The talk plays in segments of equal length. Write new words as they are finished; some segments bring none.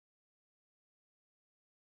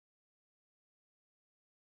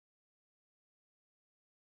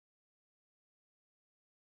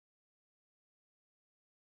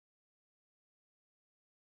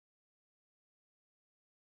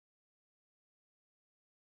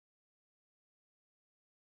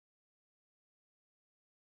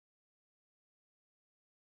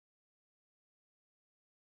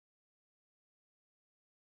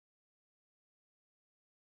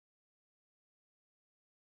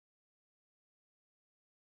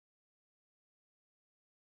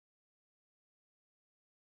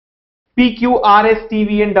P, Q, R, S, T,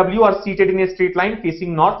 V, and W are seated in a straight line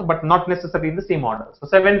facing north, but not necessarily in the same order. So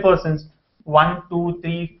 7 persons, 1, 2,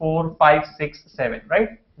 3, 4, 5, 6, 7, right?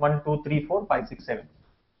 1, 2, 3, 4, 5, 6, 7.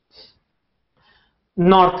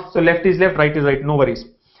 North, so left is left, right is right, no worries.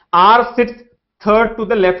 R sits third to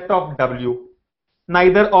the left of W.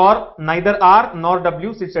 Neither R nor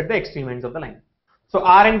W sits at the extreme ends of the line. So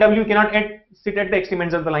R and W cannot sit at the extreme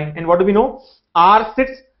ends of the line. And what do we know? R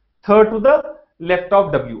sits third to the left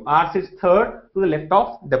of W. R sits third to the left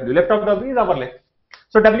of W. Left of W is our left.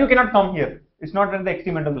 So W cannot come here. It's not at the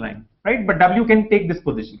extreme end of the line, right? But W can take this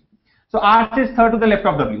position. So R sits third to the left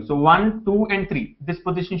of W. So 1, 2, and 3. This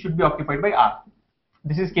position should be occupied by R.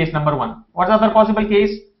 This is case number 1. What's the other possible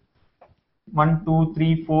case? 1, 2,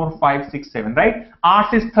 3, 4, 5, 6, 7, right? R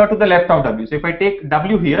sits third to the left of W. So if I take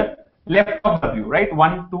W here, left of W, right?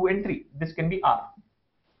 1, 2, and 3. This can be R.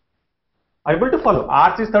 Are you able to follow?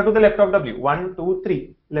 R sits third to the left of W. 1, 2,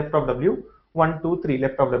 3, left of W. 1, 2, 3,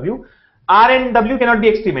 left of W. R and W cannot be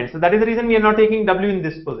extreme ends. So that is the reason we are not taking W in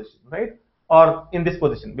this position, right? Or in this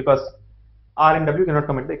position, because R and W cannot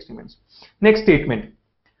come at the extreme ends. Next statement.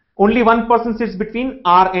 Only one person sits between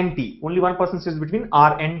R and T. Only one person sits between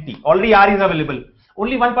R and T. Already R is available.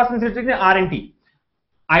 Only one person sits between R and T.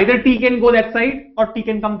 Either T can go that side or T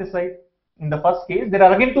can come this side. In the first case, there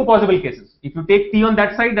are again two possible cases. If you take T on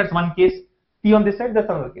that side, that's one case. T on this side, that's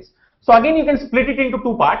another case. So again, you can split it into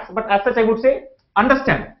two parts. But as such, I would say,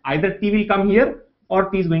 understand, either T will come here or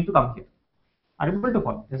T is going to come here. Are you able to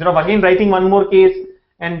follow? Instead of again writing one more case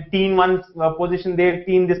and T in one position there,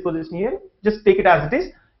 T in this position here, just take it as it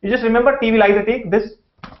is. You just remember T will either take this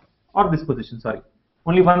or this position, sorry.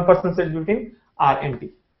 Only one person sits between R and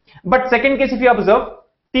T. But second case, if you observe,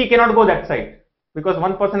 T cannot go that side because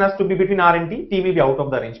one person has to be between R and T. T will be out of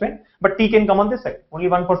the arrangement, but T can come on this side. Only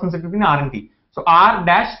one person sits between R and T. So R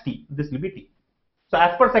dash T, this will be T. So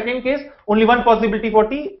as per second case, only one possibility for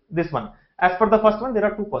T, this one. As per the first one, there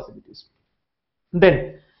are two possibilities.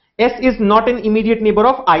 Then S is not an immediate neighbor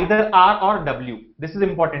of either R or W. This is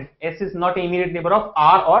important. S is not an immediate neighbor of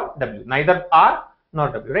R or W. Neither R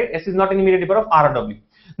nor W, right? S is not an immediate neighbor of R or W.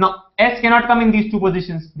 Now, S cannot come in these two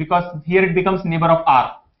positions because here it becomes neighbor of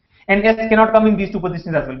R. And S cannot come in these two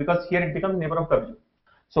positions as well because here it becomes neighbor of W.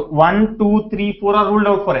 So 1, 2, 3, 4 are ruled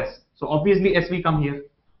out for S. So obviously S will come here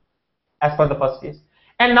as per the first case.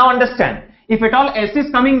 And now understand, if at all S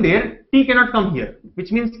is coming there, T cannot come here,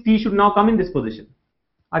 which means T should now come in this position.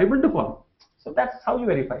 Are you able to follow? So that's how you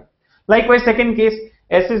verify. Likewise, second case,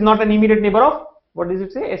 S is not an immediate neighbor of, what does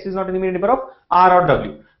it say? S is not an immediate neighbor of R or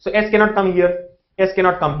W. So S cannot come here, S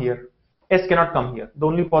cannot come here, S cannot come here. The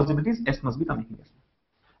only possibility is S must be coming here.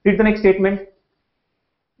 Read the next statement.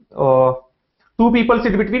 Two people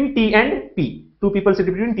sit between T and P. Two people sit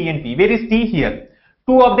between T and P. Where is T? Here.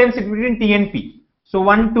 Two of them sit between T and P. So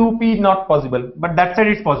 1, 2, P is not possible, but that side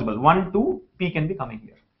is possible. 1, 2, P can be coming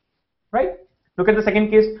here, right? Look at the second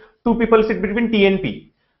case. Two people sit between T and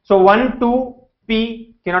P. So 1, 2,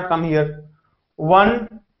 P cannot come here. 1,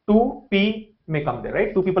 2, P may come there,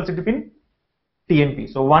 right? Two people sit between T and P.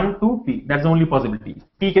 So 1, 2, P. That's the only possibility.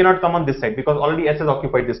 P cannot come on this side because already S has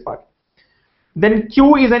occupied this part. Then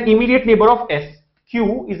Q is an immediate neighbor of S.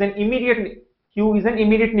 Q is an immediate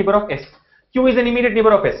neighbor of S. Q is an immediate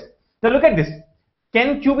neighbor of S. Now look at this.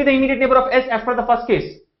 Can Q be the immediate neighbor of S as per the first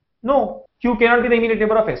case? No. Q cannot be the immediate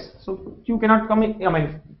neighbor of S. So Q cannot come in. I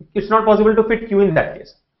mean, it's not possible to fit Q in that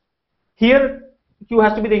case. Here, Q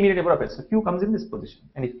has to be the immediate neighbor of S. So Q comes in this position.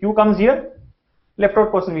 And if Q comes here, left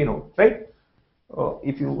out person we know, right?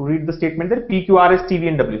 If you read the statement there, P, Q, R, S, T, V,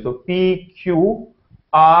 and W. So P, Q,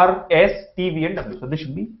 R, S, T, V, and W. So this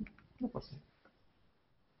should be the person.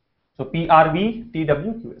 So P, R, V, T,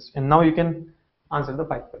 W, Q, S. And now you can answer the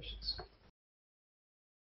 5 questions.